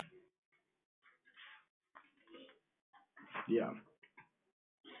Yeah.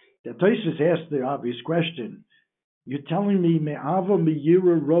 The Tosfos asked the obvious question. You're telling me me'ava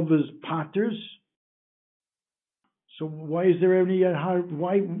me'yira rovas patters? So why is there any?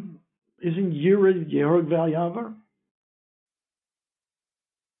 Why isn't yira yerog v'alyavar?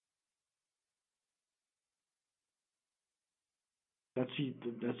 That's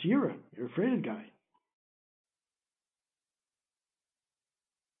yira. You're afraid of the guy.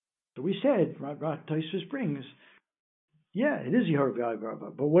 So we said, Tosfos brings, yeah, it is yerog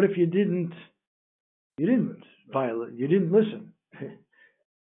v'alyavar. But what if you didn't violate? You didn't listen,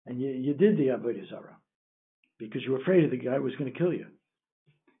 and you did the avodah zarah because you were afraid of the guy who was going to kill you.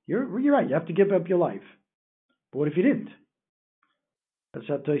 You're right. You have to give up your life. But what if you didn't? That's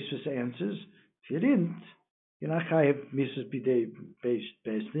how Tosfos answers. If you didn't, you're not chayev misas b'dei beis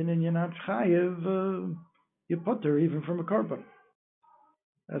din, and you're not chayev you putter even from a korban.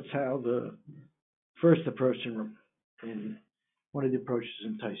 That's how the first approach in one of the approaches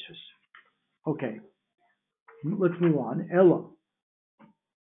in Tosfos. Okay, let's move on. Ella.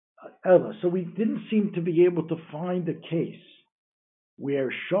 So we didn't seem to be able to find a case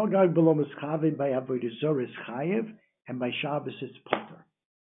where shogag below mischave by avodah zarah is chayev and by Shabbos it's putter.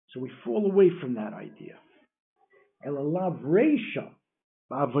 So we fall away from that idea. Elalav reisha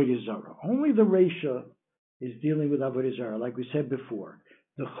b'avodah zarah. Only the reisha is dealing with avodah zarah, like we said before.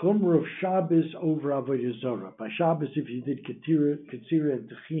 The chumrah of Shabbos over avodah zarah. By Shabbos, if you did ketzira and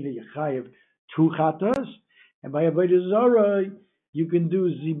techina, you chayev 2 chatas, and by avodah zarah you can do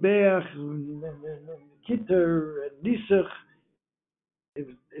zibeach, kitter, and nisach.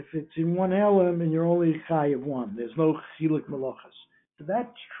 If it's in one elam and you're only chayev 1, there's no chiluk malachas. So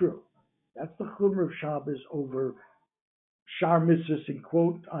that's true. That's the chumrah of Shabbos over shar mitzvahs in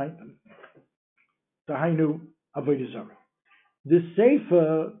quote Tahainu avodah zarah. The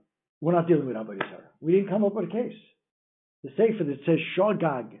sefer, we're not dealing with avodah zarah. We didn't come up with a case. The sefer that says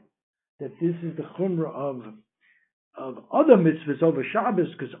shogag, that this is the chumrah of other mitzvahs over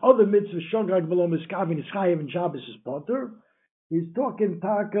Shabbos, because other mitzvahs shogag below miskavin is chayev and Shabbos is potter. He's talking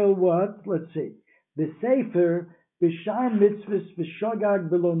taka what? Let's see. The sefer b'shar mitzvahs b'shogag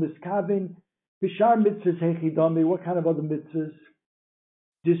below miskavin b'shar mitzvahs hechidami. What kind of other mitzvahs?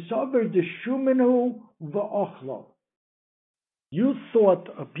 Disover deshumenu va'ochlo. You thought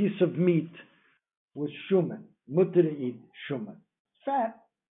a piece of meat was shumen, mutter to eat shumen, fat,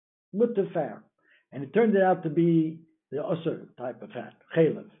 mutter fair, and it turned out to be the usher type of fat,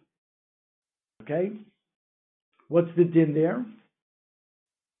 chalev. Okay, what's the din there?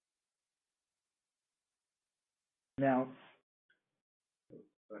 Now,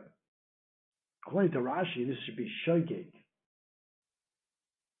 according to Rashi, this should be shogeg.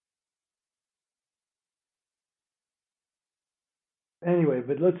 Anyway,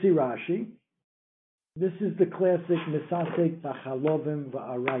 but let's see Rashi. This is the classic misasek b'chalovim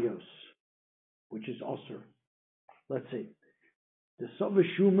v'arayos, which is osur. Let's see. The sover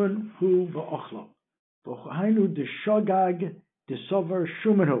shuman hu v'ochlo. V'chainu de shogag de sover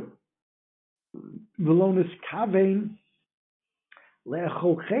shuman hu. V'lonis kavein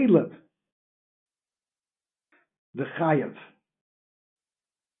le'echol chalev v'chayev.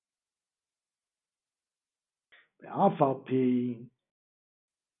 V'afal pi.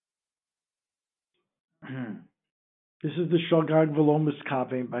 This is the shogag v'lomis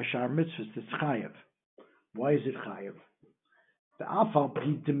kavein by shar mitzvahs. It's chayev. Why is it chayev? The afal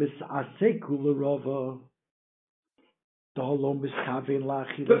pita misaseku l'rova the holom miskavein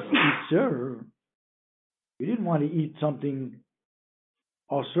lachilas iser. You didn't want to eat something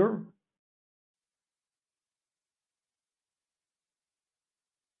osur.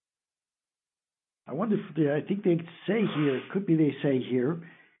 I wonder if I think they say here. It could be they say here.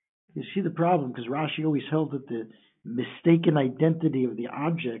 You see the problem because Rashi always held that the mistaken identity of the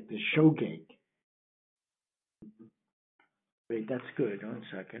object is shogeg. Wait, that's good. 1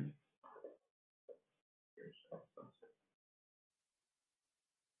 second.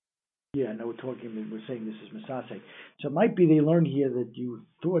 Yeah, no, we're saying this is misasek. So it might be they learned here that you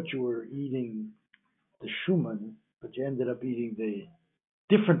thought you were eating the shuman, but you ended up eating the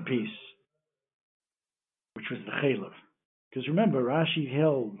different piece, which was the chalev. Because remember, Rashi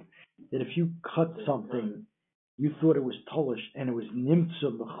held that if you cut something, you thought it was tolish and it was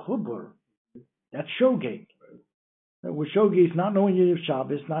nimtza mechubur, that's shogeg. With shogeg is not knowing Yom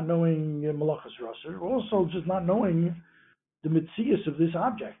Shabbos, not knowing Malachas Rasser, also just not knowing the mitzias of this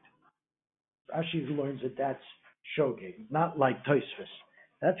object. Rashi learns that that's shogeg, not like Tosfos.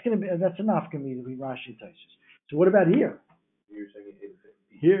 That's enough to be Rashi and Tosfos. So what about here?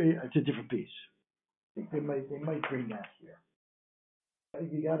 Here it's a different piece. I think they might bring that here.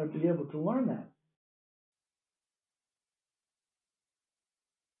 You got to be able to learn that.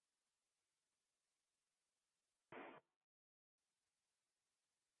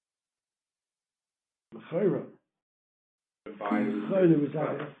 Chayra. Rabbi would say Chayra this was was that.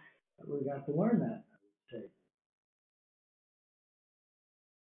 chayiv. We got to learn that.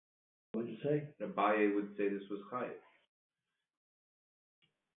 What did you say? Rabbi would say this was chayiv.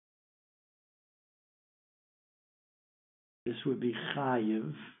 This would be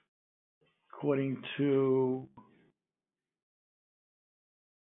chayiv, according to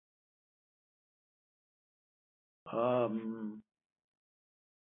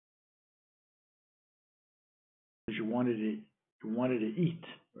because you wanted to eat.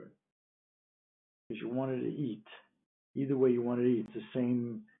 Right. Because you wanted to eat. Either way you wanted to eat. It's the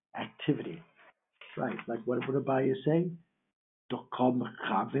same activity. Right. Like what would Abaya say?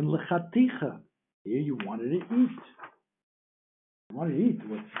 Here you wanted to eat. You wanted to eat.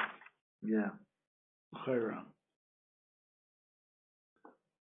 Yeah. Chayra.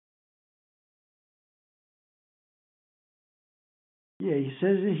 Yeah, he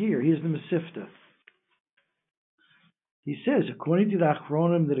says it here. Here's the Mesifta. He says, according to the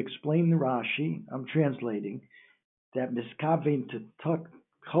Achronim that explain the Rashi, I'm translating, that miskavein to tuck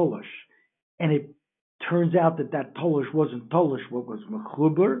tolish, and it turns out that tolish wasn't tolish, what was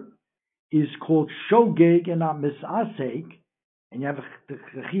mechuber, is called shogeg and not misasek, and you have the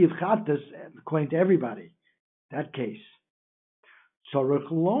chiv chatas according to everybody. That case.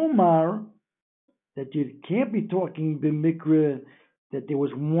 Tzarech lomar, that you can't be talking b'mikra that there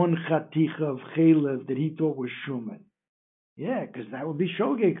was one chaticha of chalev that he thought was shuman. Yeah, because that would be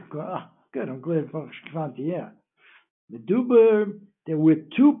shogeg. Good, I'm glad yeah. The duber, there were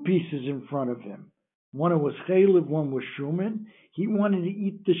two pieces in front of him. One was chalev, one was shuman. He wanted to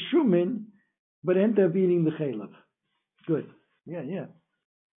eat the shuman, but ended up eating the chalev. Good. Yeah.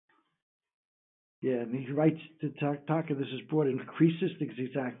 Yeah, and he writes to Taka, this is brought in Creasus, the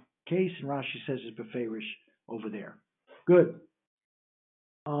exact case, and Rashi says it's beferish over there. Good.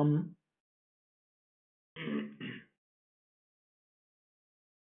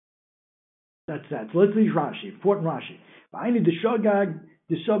 That's that. So let's leave Rashi. Important Rashi. I need the shogag,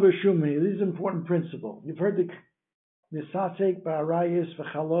 the sober shumani. This is an important principle. You've heard the nisasek ba'arayis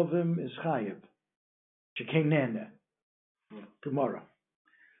v'chalovim is chayiv. Shekenena. Gemara.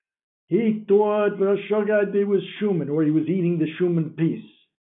 He thought the shogag there was shuman, or he was eating the shuman piece,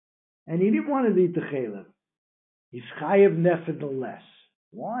 and he didn't want to eat the chalev. He's chayiv nevertheless.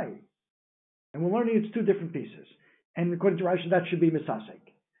 Why? And we're learning it's two different pieces. And according to Rashi, that should be misasek.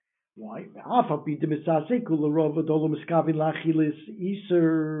 Why? You didn't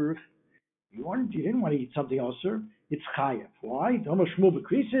want to eat something else, sir. It's chayav. Why? The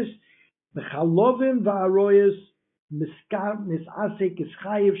chalovim va'aroyas misasek is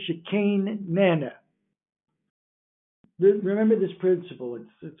chayav shekain nana. Remember this principle.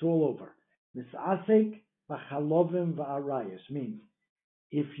 It's all over. Misasek v'chalovim va'arayas means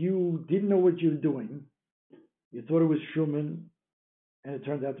if you didn't know what you were doing, you thought it was shuman, and it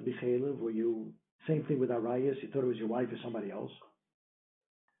turned out to be chalev, or same thing with arayas, you thought it was your wife or somebody else.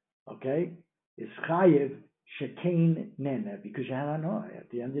 Okay? It's chayev shekain nene, because you had anah. At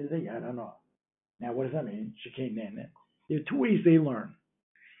the end of the day, you had anah. Now, what does that mean? Shekain nene. There are two ways they learn.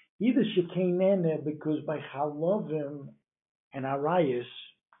 Either shekain nene, because by chalovim and arayas,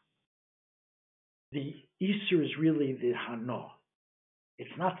 the Easter is really the hana.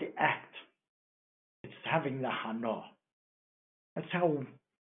 It's not the act. It's having the hana. That's how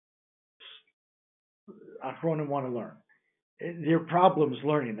Achronim want to learn. There are problems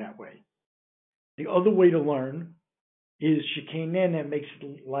learning that way. The other way to learn is shekainena makes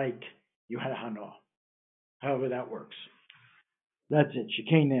it like you had a hana. However that works. That's it,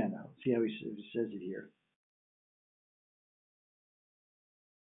 shekainena. Let's see how he says it here.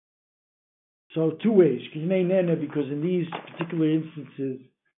 So two ways. Shekainena, because in these particular instances,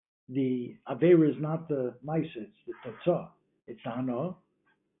 the avera is not the maisa, it's the totzah. It's the hana.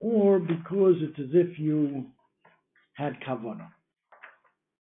 Or because it's as if you had kavanah.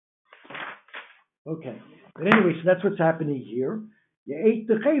 Okay. But anyway, so that's what's happening here. You ate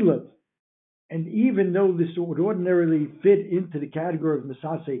the chalev. And even though this would ordinarily fit into the category of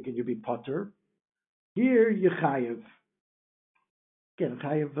misasek and you'd be potter, here you chayev. Again,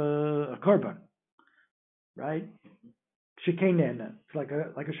 chayev a korban. Right? Shekenena. It's like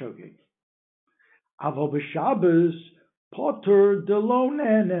a shogeg. Avo b'Shabbos potter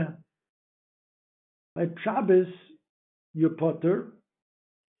delonena. By Shabbos, you're potter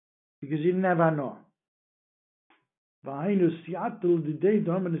because you didn't have anah.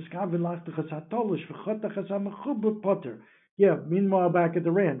 Yeah, meanwhile, back at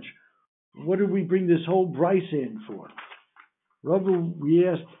the ranch, what did we bring this whole Bryce in for?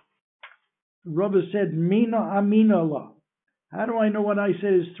 Rabbi said, Mina Amina Allah. How do I know what I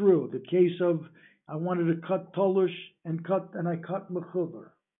said is true? The case of I wanted to cut Tolush and I cut Mechuber.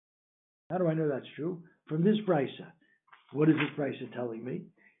 How do I know that's true? From this brisa. What is this brisa telling me?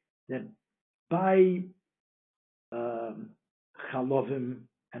 That by Chalovim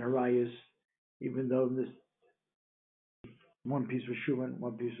and Arayas, even though this one piece was Shuman,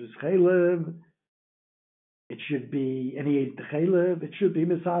 one piece was Chalev, it should be, and he ate the Chalev, it should be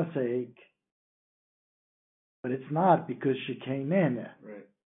Misasek. But it's not because she came in. Right.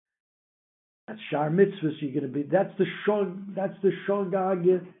 That's Shar Mitzvahs. You're going to be. That's the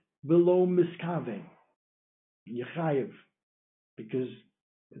shogag below miskaveh. Yechayev, because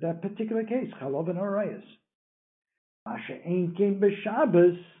in that particular case, Chalov and Arayas. Masha Ein came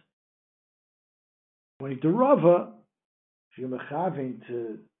b'Shabbos. When to Rava, you're mechaving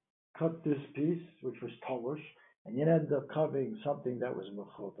to cut this piece, which was Tolush, and you end up cutting something that was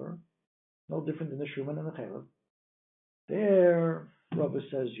mechuber. No different than the Shuman and the Chalev. There, Rava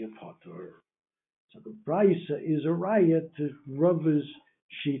says you're potter. So the brisa is a raya to Rava's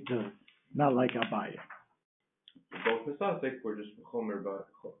shita, not like Abaya. Both Misasek were just Chomer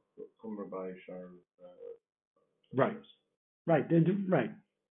by Shar. Right. Right.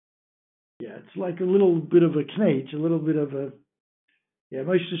 Yeah, it's like a little bit of a knate, a little bit of a. Yeah,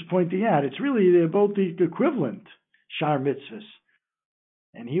 Moshe's pointing out it's really they're both the equivalent Shar mitzvahs.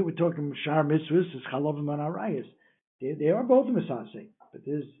 And here we're talking Shar mitzvahs is Chalovim and Arayas. They are both Misasek, but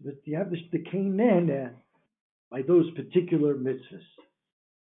you have the kainen by those particular mitzvahs.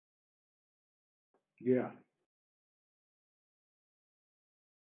 Yeah.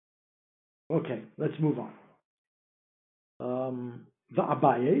 Okay, let's move on. The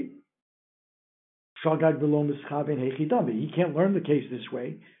Abaye, Shagag below Mischaven Hechidami. He can't learn the case this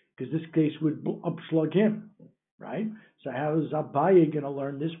way because this case would upslug him, right? So how is Abaye going to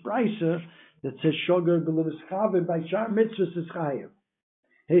learn this brisa that says Shagag below Mischaven by Shar Mitzvahs is Chayev?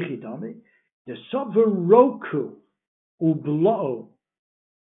 Hechidami. The Sover Roku Ublo.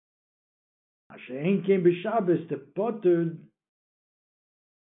 Ashein came b'Shabbos the potter.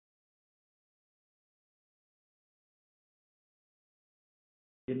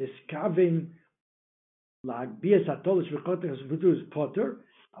 In this kavin lagbias atolish v'chotach as v'du is potter.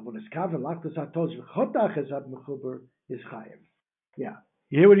 Avon this kavin lagbias atolish v'chotach as ad mechuber is chayev. Yeah,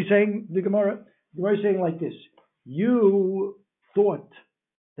 you hear what he's saying? The Gemara is saying like this: you thought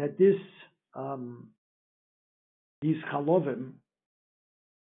that these chalovim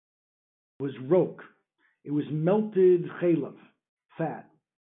was rok. It was melted chalav, fat,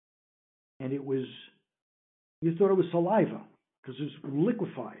 and it was. You thought it was saliva. Because it's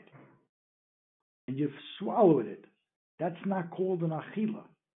liquefied, and you've swallowed it. That's not called an achila.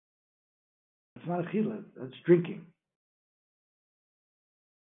 It's not achila. That's drinking.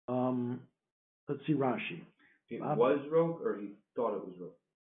 Let's see Rashi. It was rok, or he thought it was rok?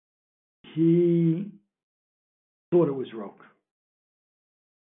 He thought it was rok.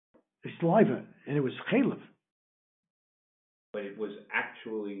 It's saliva, and it was chalav. But it was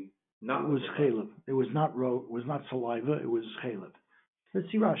actually not. It was chalav. It was not rok. It was not saliva. It was chalav.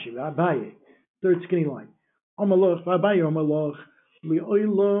 Let's see Rashi. Abaye, third skinny line. Amalach, Abaye, Amalach,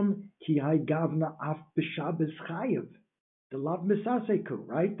 li'olam ki hay gavna af b'Shabbos chayev. The lav misaseku,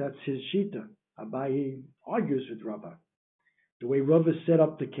 right? That's his shita. Abaye argues with Rabbi. The way Rabbi set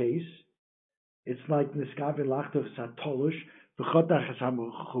up the case, it's like niskavin lachtov satolush v'chotach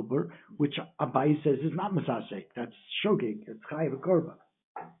hasamu chuber, which Abaye says is not misasek. That's shogeg. It's chayev korba.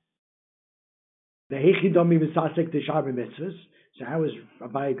 The Hechidami Misasek the Shar Mitzvahs. So how is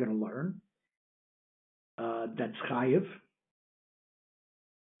Rabbi going to learn? That's Chayev.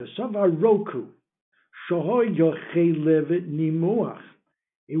 The Savar Roku. Shohoy Yochelev Nimuach.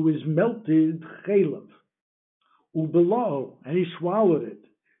 It was melted Chelev. Ubelow. And he swallowed it.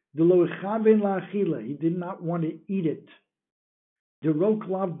 The Loichavin Lachila. He did not want to eat it. The Rok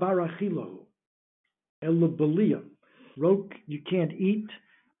Lav Barachilo. El Belia. Rok, you can't eat,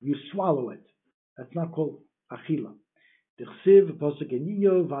 you swallow it. That's not called achila. Tichsiv posuk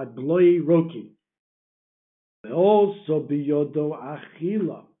eniyo vad bloi roki. Also biyodo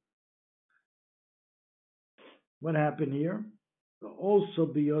achila. What happened here? Also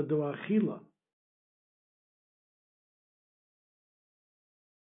biyodo achila.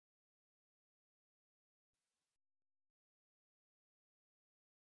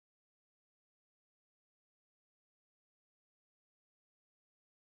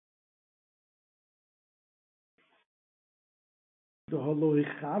 The holoi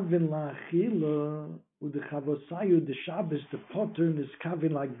chavin la achila. With the chavosayu, the Shabbos, the potter, is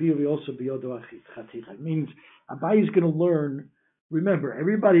kavin like biri also biyodo achila. It means Abai is going to learn. Remember,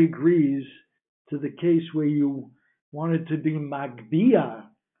 everybody agrees to the case where you wanted to be magbia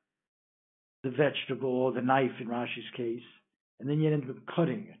the vegetable or the knife in Rashi's case, and then you end up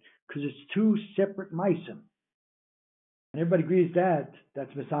cutting it because it's two separate meisim. And everybody agrees that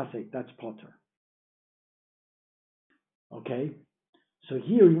that's misasek, that's potter. Okay, so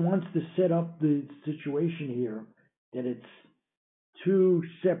here he wants to set up the situation here that it's two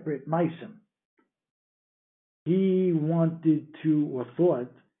separate meisim. He wanted to, or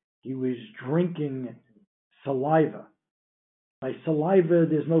thought, he was drinking saliva. By saliva,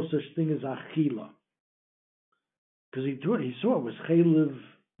 there's no such thing as achila. Because he saw it was chaylev,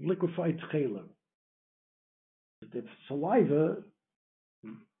 liquefied chaylev. But if saliva,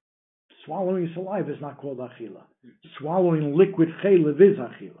 swallowing saliva is not called achila. Swallowing liquid chaylev is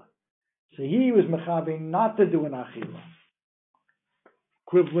achila. So he was mechabein not to do an achila.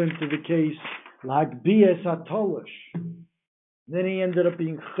 Equivalent to the case Lagbias atolish. Then he ended up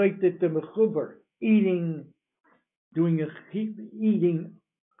being chaytet to mechuber, eating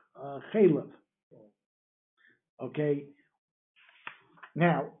chaylev. Okay.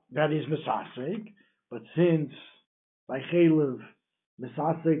 Now that is misasek, but since by chaylev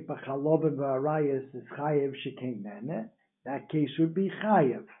misasek b'chalov and b'arayas is chayev shekein that case would be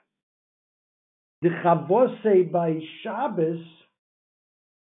chayev. The chavose by Shabbos,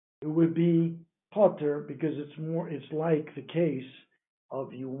 it would be potter because it's like the case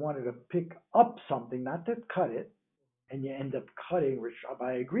of you wanted to pick up something, not to cut it, and you end up cutting, which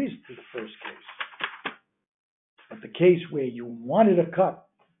Rabbi agrees to the first case. But the case where you wanted to cut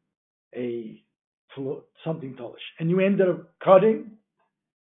something tolish, and you ended up cutting,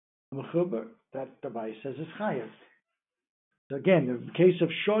 that Rabbi says is chayav. So again, the case of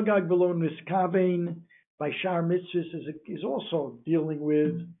shogag below niskavein by shar mitzvahs is also dealing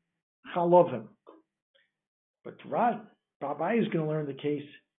with chalovim. But Rabbi is going to learn the case.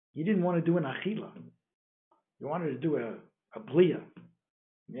 He didn't want to do an achila. He wanted to do a blia.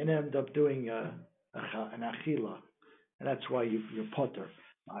 You end up doing an achila, and that's why you're potter.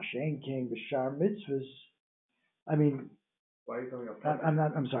 Mashen king b'shar mitzvahs. I mean, why are you talking about?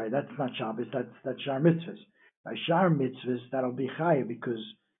 I'm sorry. That's not Shabbos. That's shar mitzvahs. By shar mitzvahs, that'll be chayav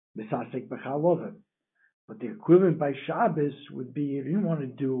because misasek b'chalovim. But the equivalent by Shabbos would be if you want to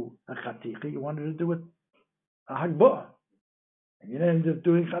do a chaticha, you wanted to do a hagbah, and you end up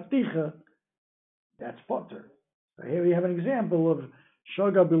doing chaticha. That's potter. So here we have an example of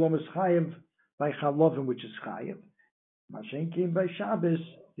shoga bilom is chayav by chalovim, which is chayav. Mashen came by Shabbos.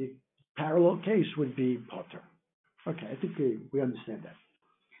 The parallel case would be potter. Okay, I think we understand that.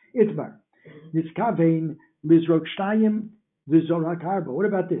 Itmar niskavein lizrok shtayim v'zorak arba. What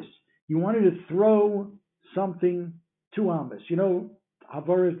about this? You wanted to throw something 2 amos. You know,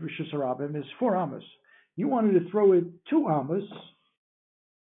 havarit rishus harabim is 4 amos. You wanted to throw it 2 amos,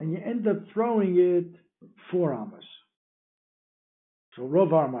 and you end up throwing it 4 amos. So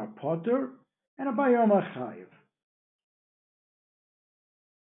Rov Amar Potter and Abai Amar Chayiv.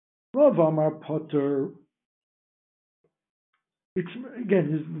 Rov Amar Potter. It's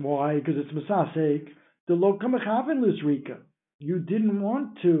again why? Because it's Masasek. The lo kamechavin lizrika. You didn't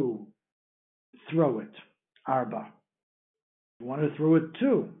want to throw it. Arba. You want to throw it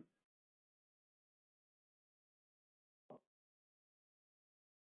 2.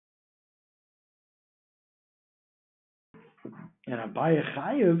 And Abai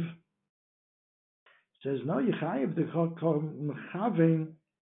Chayiv says, no, you Chayiv the kamechavin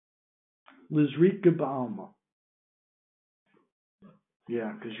lizrika ba'alma.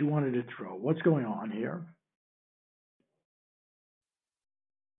 Yeah, because you wanted to throw. What's going on here?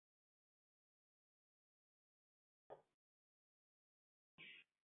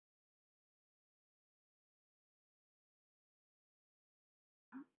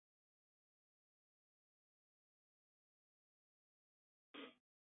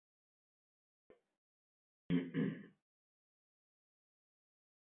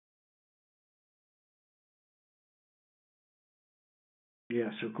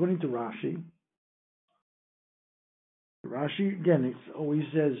 Yeah, so according to Rashi again, it always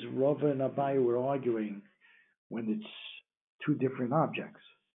says Rava and Abai were arguing when it's 2 different objects.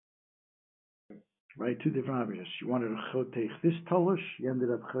 Right, 2 different objects. You wanted to chotech this talish, you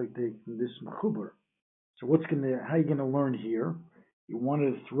ended up chotech this mechuber. So how are you gonna learn here? You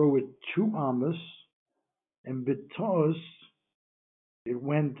wanted to throw it 2 amos, and because it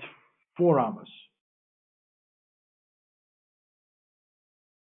went 4 amos.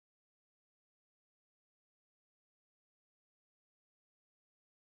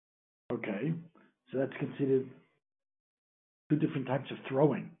 Okay, so that's considered 2 different types of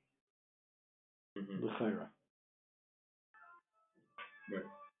throwing. L'chaira.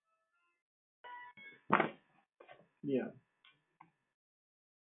 Right. Yeah.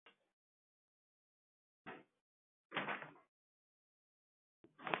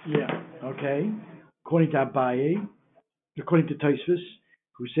 Yeah. Okay. According to Abaye, according to Tosfos,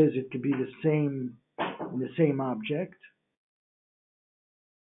 who says it could be the same object,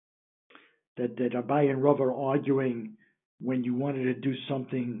 that Abaye and Rav are arguing when you wanted to do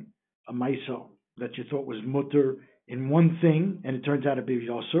something, a maisa, that you thought was mutter in one thing, and it turns out to be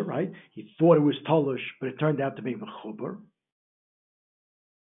yosser, right? He thought it was tolush, but it turned out to be mechuber.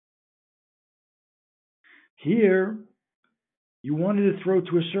 Here, you wanted to throw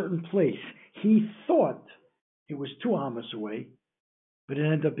to a certain place. He thought it was 2 amos away, but it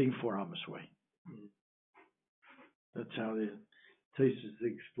ended up being 4 amos away. That's how the Tais is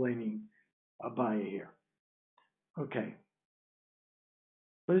explaining Abaya here. Okay.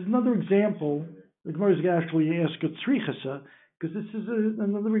 But there's another example. The Gemara is going to actually ask a tzrichasa, because this is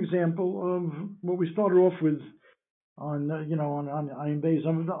another example of what we started off with on Ayin Beis,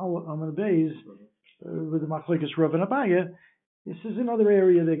 on the Beis, with the Machlekes Rav and Abaya. This is another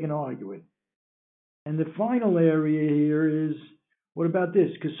area they can argue in. And the final area here is, what about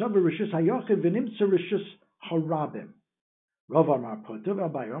this? Kesav Rishus Hayochid v'nimtza Rishus Harabim. Rav Amar Poter,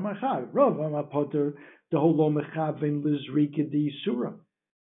 Rabbi Amar Chav. Rav Amar Poter, the whole lo mechavin lizrika di surah.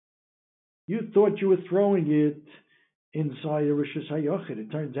 You thought you were throwing it inside a Rishus Hayochid. It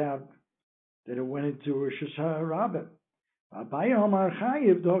turns out that it went into Rishus Harabim. Rabbi Amar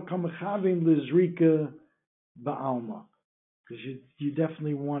Chav, the whole mechavin lizrika ba'alma. Because you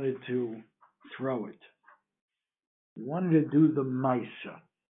definitely wanted to throw it. You wanted to do the maisa.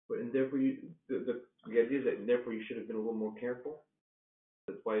 But and therefore the idea is that therefore you should have been a little more careful.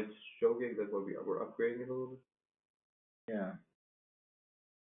 That's why it's shogeg. That's why we're upgrading it a little bit. Yeah.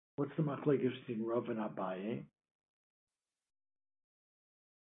 What's the machlekes between Rav and Abaye?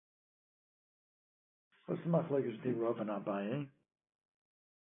 What's the machlekes between Rav and Abaye?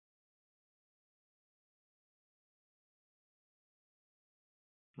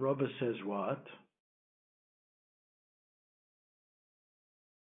 Rava says what?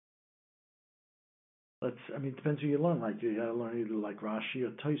 It depends who you learn. Like, you gotta learn either like Rashi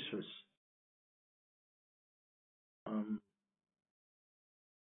or Tosfos.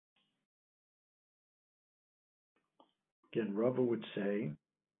 Again, Rava would say,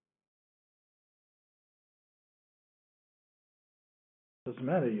 doesn't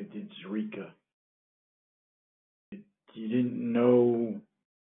matter, you did Zrika. You didn't know.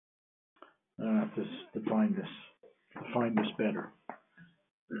 I don't have to define this better.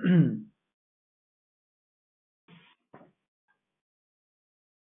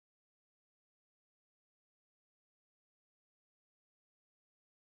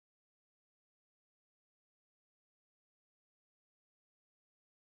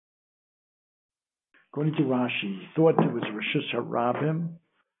 According to Rashi, he thought it was Rishus Harabim.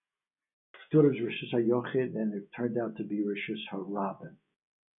 He thought it was Rishus Hayochid, and it turned out to be Rishus Harabim.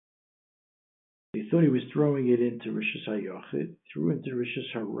 He thought he was throwing it into Rishus Hayochid, threw into Rishus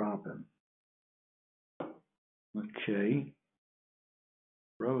Harabim. Okay.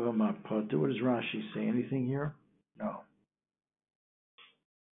 Rav Mapata. What does Rashi say? Anything here? No.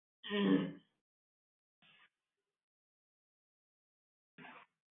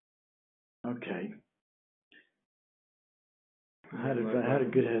 Okay. I had a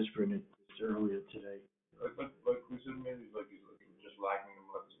good hezbollah in it earlier today. Like we said, maybe like just lacking him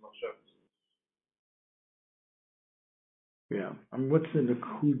like as much evidence. Yeah. What's the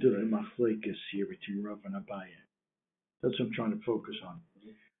Nakuda and Machlekes here between Rav and Abaye? That's what I'm trying to focus on.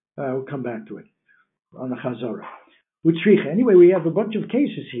 We'll come back to it on the Chazara. With Shricha, anyway, we have a bunch of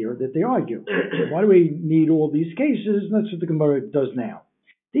cases here that they argue. Why do we need all these cases? And that's what the Gemara does now.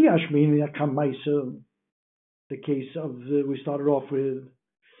 The Ashmin, the case of we started off with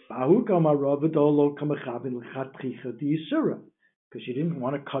because you didn't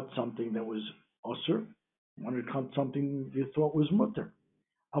want to cut something that was osur, you wanted to cut something you thought was mutter.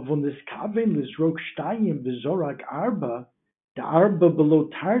 The arba below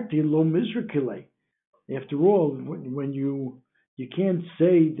tarti lo mizrakile. After all, when you can't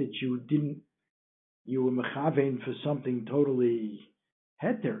say that you were mechavein for something totally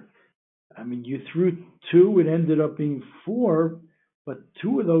heter. You threw 2, it ended up being 4, but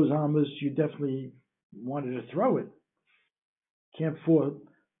 2 of those amas you definitely wanted to throw it. Can't throw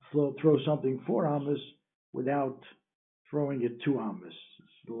something 4 amas without throwing it 2 amas.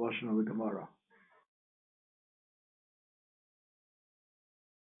 It's the lashon of the Gemara.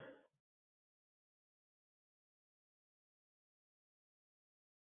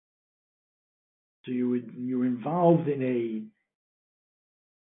 So you were involved in an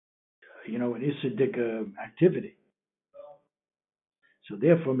Isidika activity. So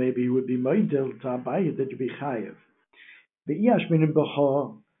therefore maybe it would be Maidel Tabayit that you be Chayev. The Yashmin in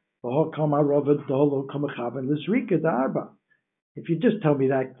Baha, If you just tell me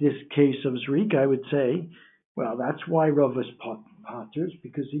that this case of Zrika, I would say, well, that's why Rav was potters,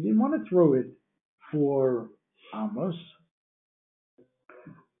 because he didn't want to throw it for Amos.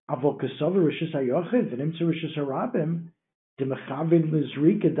 Avokasav Rishis Hayochid, and Imsa Rishis Harabim, the Mechavin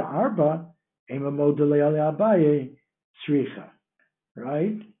Lizrika the Arba, Emamo Delei Abaye Tzricha.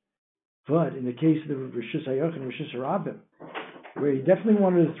 Right? But in the case of the Rishis Hayochid and Rishis Harabim, where he definitely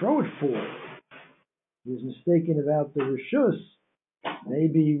wanted to throw it for, he was mistaken about the Rishus,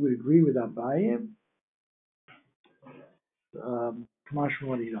 maybe he would agree with Abaye. Kamash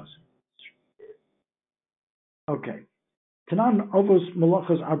what he does. Okay. Tanan Ovos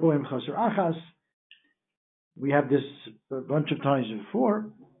Malachos Arboim Chaser Achas. We have this a bunch of times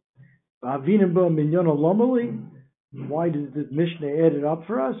before. Why did the Mishnah add it up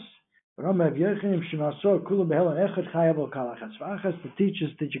for us? To teach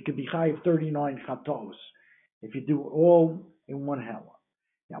us that you could be chayiv 39 chatos if you do all in one hella.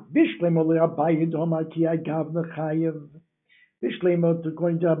 Now, Bishlemo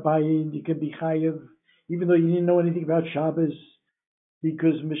according to Abaye, you could be chayiv even though you didn't know anything about Shabbos,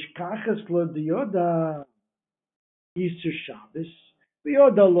 because Mishkachas lo diyoda Easter Shabbos,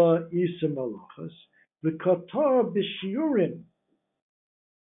 diyoda lo Easter Malachas, v'kator b'shiurim.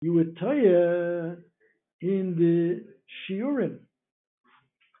 You would tell you in the shiurim.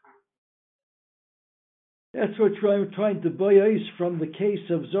 That's what we're trying to buy ice from the case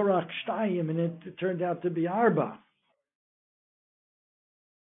of Zorak Shtayim, and it turned out to be Arba.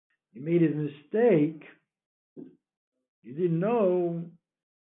 You made a mistake. You didn't know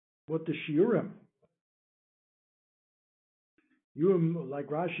what the shiurim. You were, like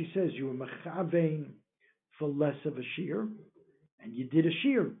Rashi says, you were mechavein for less of a shear, and you did a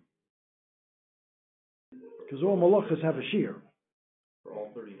shear. Because all malachas have a shear. For all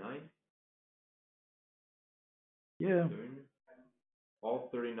 39? Yeah. All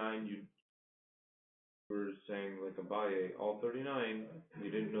 39, you were saying, like Abaye, all 39, you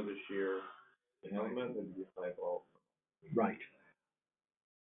didn't know the shear. The helmet, and you like all. Right.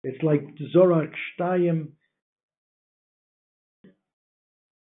 It's like Zorak Shtayim.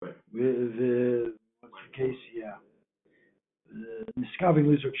 Right. The what's the case? Yeah. Niskaving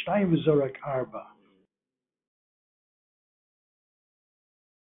Zorak Shtayim with Zorak Arba.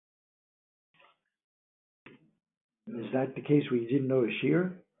 Is that the case where you didn't know a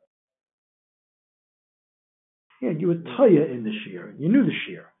shear? Yeah, you were taya in the shear. You knew the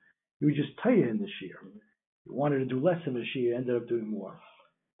shear. You were just taya in the shear. You wanted to do less of a shear, ended up doing more.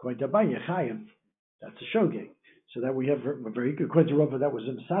 According to Abaye, Chayev, that's a shogeg. So that we have a very good. According to Rabbi, that was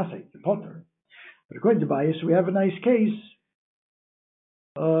a Masasek, the potter. But according to Abaye, so we have a nice case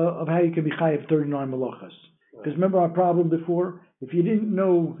of how you can be Chayev 39 malachas. Because remember our problem before? If you didn't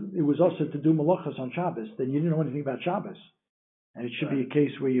know it was also to do malachas on Shabbos, then you didn't know anything about Shabbos. And it should be a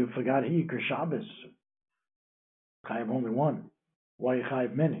case where you forgot Hik or Shabbos. Chayev only one. Why you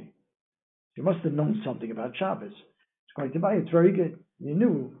Chayev many? You must have known something about Shabbos. According to Abaye, it's very good. You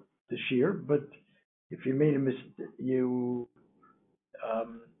knew the shear, but if you made a mistake, you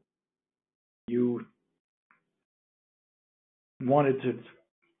wanted to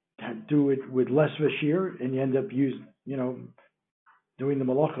do it with less of a shear, and you end up doing the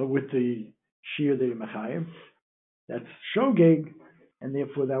malacha with the shear that you mechayim. That's shogeg, and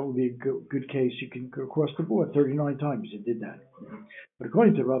therefore that will be a good case. You can go across the board 39 times. You did that. But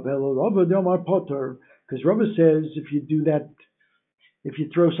according to Rabbi, Potter, because Rabbi says if you do that, if you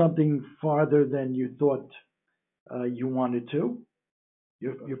throw something farther than you thought you wanted to,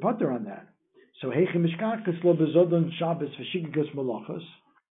 you're Potter on that. So Heiche Mishkachas lo bezodon Shabbos v'shigigas malachos.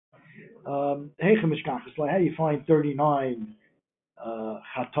 Heiche Mishkachas, like how do you find 39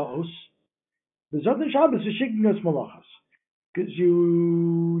 chatos? Bezodon Shabbos v'shigigas malachos. Because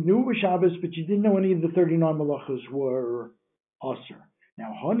you knew it was Shabbos, but you didn't know any of the 39 malachos were Aser.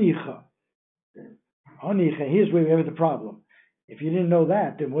 Now Hanicha, here's where we have the problem. If you didn't know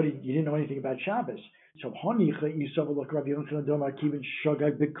that, then you didn't know anything about Shabbos. So Hanicha, Yisavah Rabbi Yochanan Domar Kivin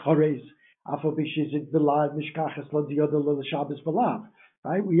Shogag B'Kares Afal B'Shizik B'Lav Mishkachas Lo Diyoda Lo Shabbos B'Lav.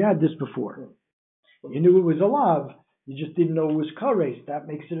 Right? We had this before. You knew it was a lav, you just didn't know it was Kares. That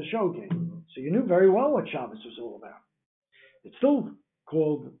makes it a Shogeg. So you knew very well what Shabbos was all about. It's still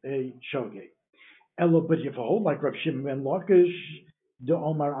called a Shogeg. Elo, but if a hold like Rav Shimon ben Lakish, the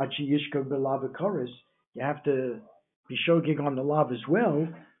Omar Achi Yishka B'Lav Kares, you have to be shogeg on the lav as well,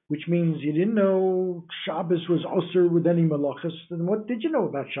 which means you didn't know Shabbos was osir with any malachas. Then what did you know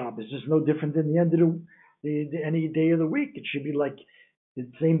about Shabbos? It's no different than the end of any day of the week. It should be like the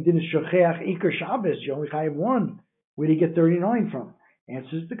same din as shocheach ikar Shabbos. You only have one. Where do you get 39 from?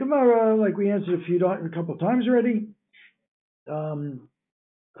 Answers the Gemara like we answered a couple of times already. The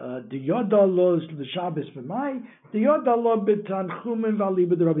Yoda laws the Shabbos b'mai. The Yoda law b'tanchumen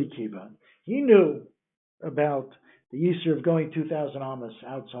v'aliba the Rabbi Kiva. He knew about the Easter of going 2,000 amas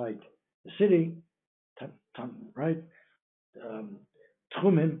outside the city, right?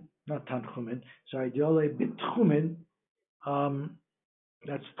 Tchumen, not tanchumen. Sorry, Diole b'tchumen.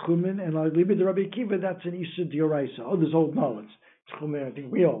 That's tchumen, and aliba the Rabbi Kiva. That's an Easter dioraisa. Others hold no, it's tchumen. I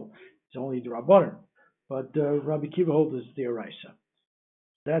think we hold. It's only the rabbanon, but Rabbi Kiva holds it's dioraisa.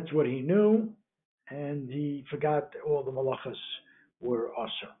 That's what he knew, and he forgot all the malachas were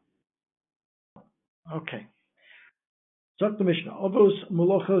aser. Okay. Talk the Mishnah. Avos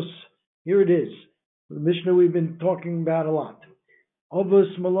malachos. Here it is. The Mishnah we've been talking about a lot.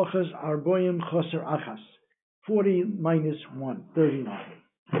 Avos malachos arboim choser achas. 40 minus 1, 39.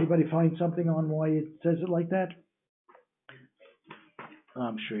 Anybody find something on why it says it like that?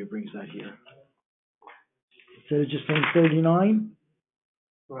 I'm sure he brings that here. Instead of just saying 39.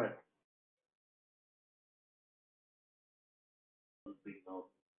 Right.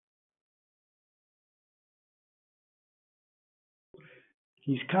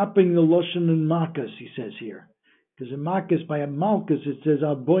 He's copying the Loshen and Malkus, he says here. Because in Malkus, by a Malkus, it says,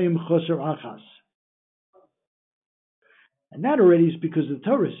 Arboim Choser Achas. And that already is because the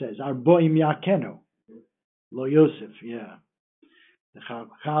Torah says, Arboim Yakenu. Lo Yosef, yeah. The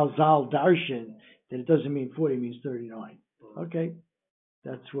Chal Zal Darshan, that it doesn't mean 40, it means 39. Okay.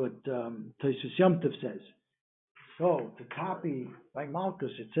 That's what Tosfos Yom Tov says. So, to copy by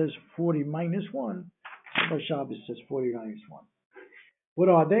Malkus, it says 40 minus 1. By Shabbos, it says 40 minus 1. What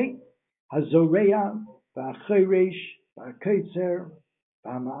are they? Hazoreya, V'acheresh, V'akeitzer,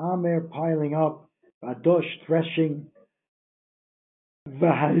 V'ama'amer, piling up, V'adosh, threshing,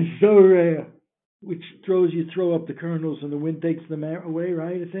 V'hazoreya, which you throw up the kernels and the wind takes them away,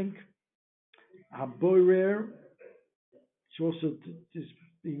 right, I think? Haborer, it's also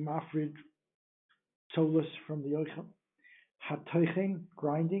the mafrid, solus from the Yochel. Hatoichin,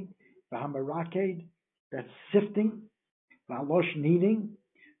 grinding, V'hamaraked, that's sifting, V'alosh, kneading,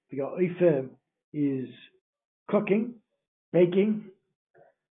 V'oife is cooking, baking,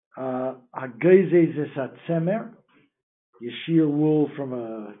 Hagezes is at semer, you shear wool from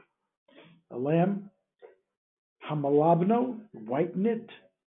a lamb, Hamalabno, whiten it,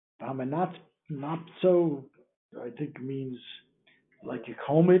 Hamanatso, I think means like you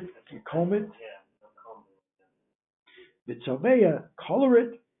comb it. Vitzoveya, color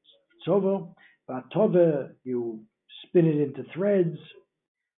it, Tzovo, Vatove, you spin it into threads,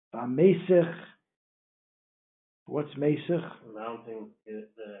 Vamesech, what's Mesech? Mounting the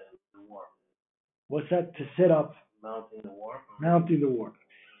warp. What's that? To set up? Mounting the warp. Mounting the warp.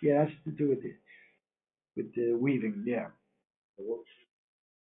 Yeah, that's to do with the weaving, yeah. What?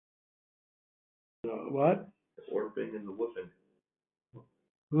 The warping and the woofing.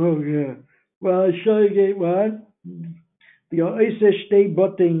 Oh, yeah. Well, I show you what? The Oise Shtei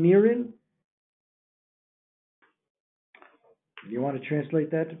Bote Nirin. You want to translate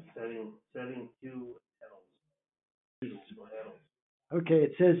that? Setting two petals. Okay,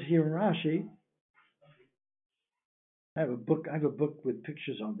 it says here in Rashi. I have a book with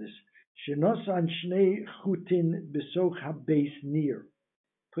pictures on this. Shenos an shnei chutin besoch ha-base near.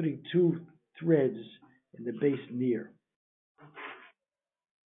 Putting two threads in the base near.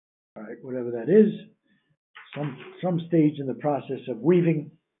 All right, whatever that is. Some stage in the process of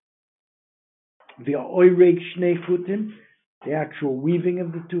weaving. The oirek shnei chutin, the actual weaving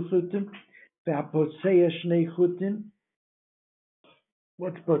of the two chutin. The apotseya shnei chutin.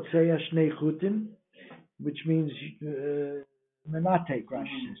 What's potseya shnei chutin? Which means menate, Rashi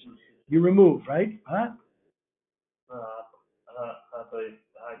says. You remove, right? Huh?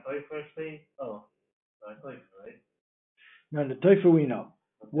 Right? No, the Teufer we know.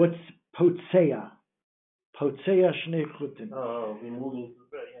 What's potseya? Potseya shnei chutin. Oh, removing the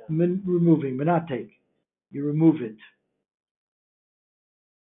thread, yeah. Removing, menate. You remove it.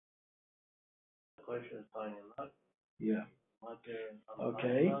 The question is tying a knot. Yeah.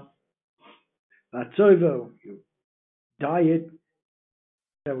 Okay. Knot. Vatzovo, you dye it.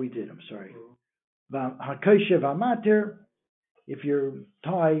 That we did, I'm sorry. Hakoshev amater, if you're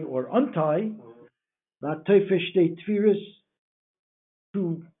tie or untie, Vatofesh shtei tfiris,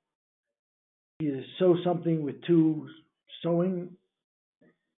 to you sew something with two sewing.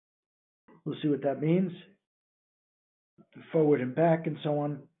 We'll see what that means. Forward and back and so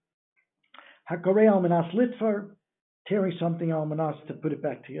on. Hakorei almanas litfar, tearing something almanas to put it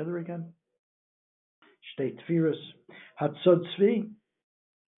back together again. Shtei tfiris. Hatzod tzvi,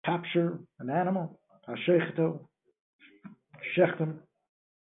 capture an animal. Hashechto, shechtem,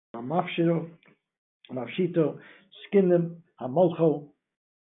 Mafshito, skin them, Hamolcho,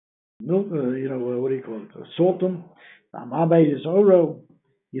 milk, what do you call it? Salt them. Amabed is oro,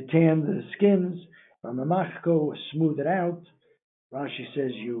 you tan the skins. Mamachko, smooth it out. Rashi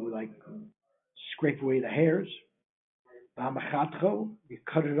says you like scrape away the hairs. V'hamachatcho, you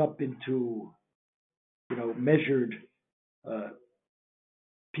cut it up into, measured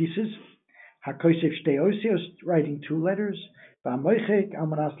pieces. Hakoisef shtei osios, writing 2 letters. V'hamoichek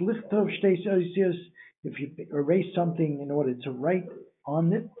amanas lichtov shtei osios, if you erase something in order to write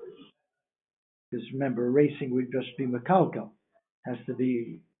on it. Because remember, erasing would just be mekalkel. Has to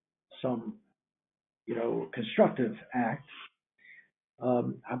be some, constructive act.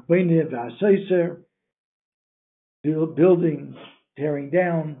 Building, tearing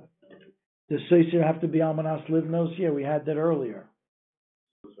down. The Seiser have to be Almanas Livnos? Yeah, we had that earlier.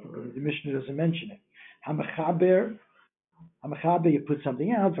 The Mishnah doesn't mention it. Hamachaber, you put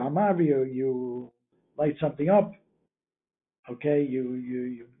something out. Hamavi, you light something up. Okay,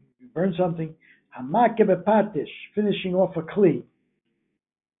 you burn something. Hamakebe patish, finishing off a kli.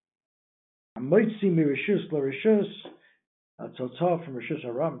 Hamoitzi mirishus larishus. Tzotza from Rishus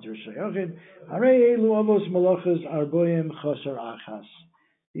Aram to Rishus Yochid. Harei elu avos malachas arboim chosar achas.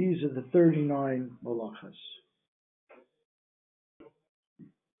 These are the 39 malachas.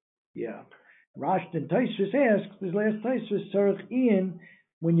 Yeah. Rash and Taisvis asks, this last Taisvis, Sarach Ian,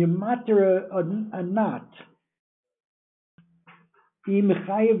 when you matter a knot, im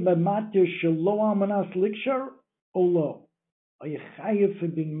chayiv b'mater shelo amanas likshar or lo? Are you chayiv for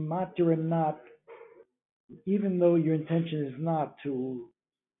being matter a knot, even though your intention is not to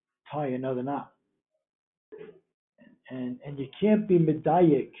tie another knot? And you can't be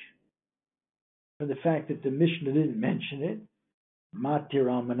medayik for the fact that the Mishnah didn't mention it, matir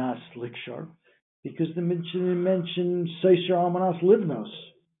almanas likshar, because the Mishnah didn't mention seiser almanas livnos.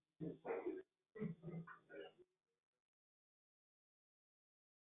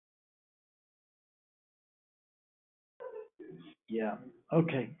 Yeah.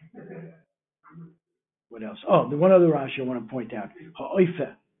 Okay. What else? Oh, the one other Rashi I want to point out.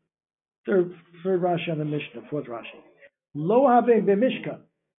 Ha'oife. Third Rashi on the Mishnah. Fourth Rashi. Lo have b'mishka.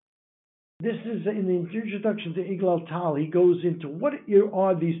 This is in the introduction to Iglal Tal. He goes into what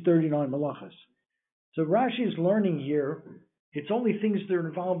are these 39 malachas. So Rashi is learning here. It's only things that are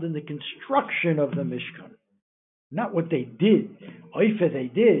involved in the construction of the Mishkan, not what they did. Oife they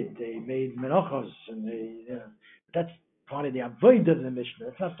did. They made menachos, and that's part of the avoid of the Mishnah.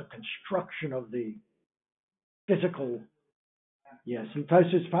 It's not the construction of the physical. Yes, and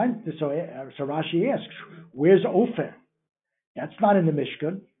Tosfos finds this. So Rashi asks, "Where's Ofer? That's not in the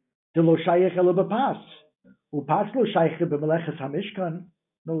Mishkan. The lo shayich ela b'pas. Upas lo shayich b'meleches hamishkan.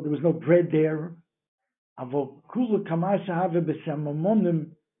 No, there was no bread there. Avo kula kamasa have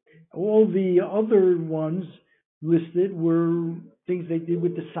b'samamonim. All the other ones listed were things they did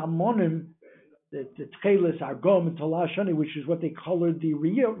with the salmonim, the tcheles, argom, and talashani, which is what they colored the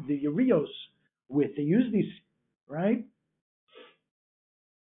rios with. They use these, right?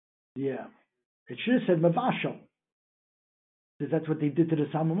 Yeah. It should have said mavashal, because that's what they did to the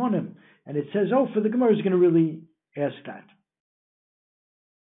salmonim. And it says, for the Gemara is going to really ask that.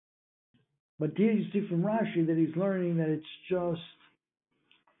 But here you see from Rashi that he's learning that it's just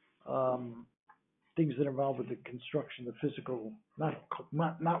things that are involved with the construction, the physical,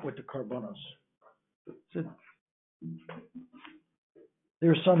 not with the carbonos. So,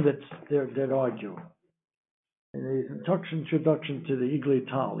 there are some that argue. In the introduction to the Iglei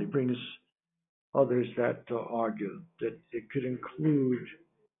Tal, he brings others that argue that it could include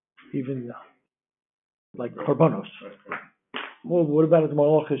even like carbonos. Well, what about the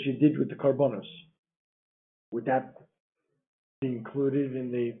malachas you did with the carbonos? Would that be included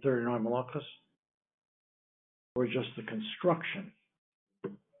in the 39 malachas? Or just the construction,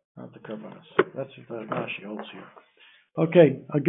 not the carbonos? That's what Rashi holds here. Okay.